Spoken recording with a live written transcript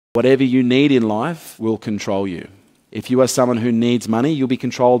Whatever you need in life will control you. If you are someone who needs money, you'll be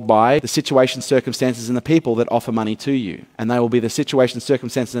controlled by the situation, circumstances, and the people that offer money to you. And they will be the situations,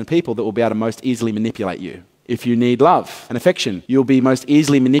 circumstances, and people that will be able to most easily manipulate you. If you need love and affection, you'll be most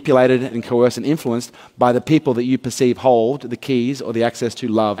easily manipulated and coerced and influenced by the people that you perceive hold the keys or the access to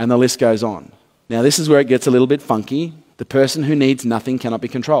love, and the list goes on. Now, this is where it gets a little bit funky. The person who needs nothing cannot be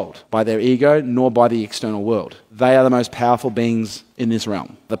controlled by their ego nor by the external world. They are the most powerful beings in this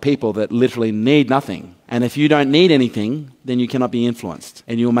realm. The people that literally need nothing. And if you don't need anything, then you cannot be influenced.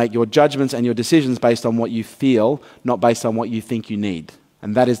 And you'll make your judgments and your decisions based on what you feel, not based on what you think you need.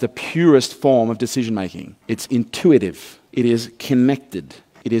 And that is the purest form of decision making. It's intuitive. It is connected.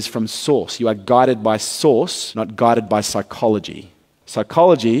 It is from source. You are guided by source, not guided by psychology.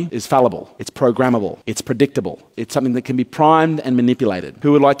 Psychology is fallible, it's programmable, it's predictable, it's something that can be primed and manipulated.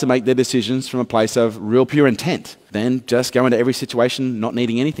 Who would like to make their decisions from a place of real pure intent? Then just go into every situation not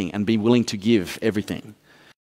needing anything and be willing to give everything.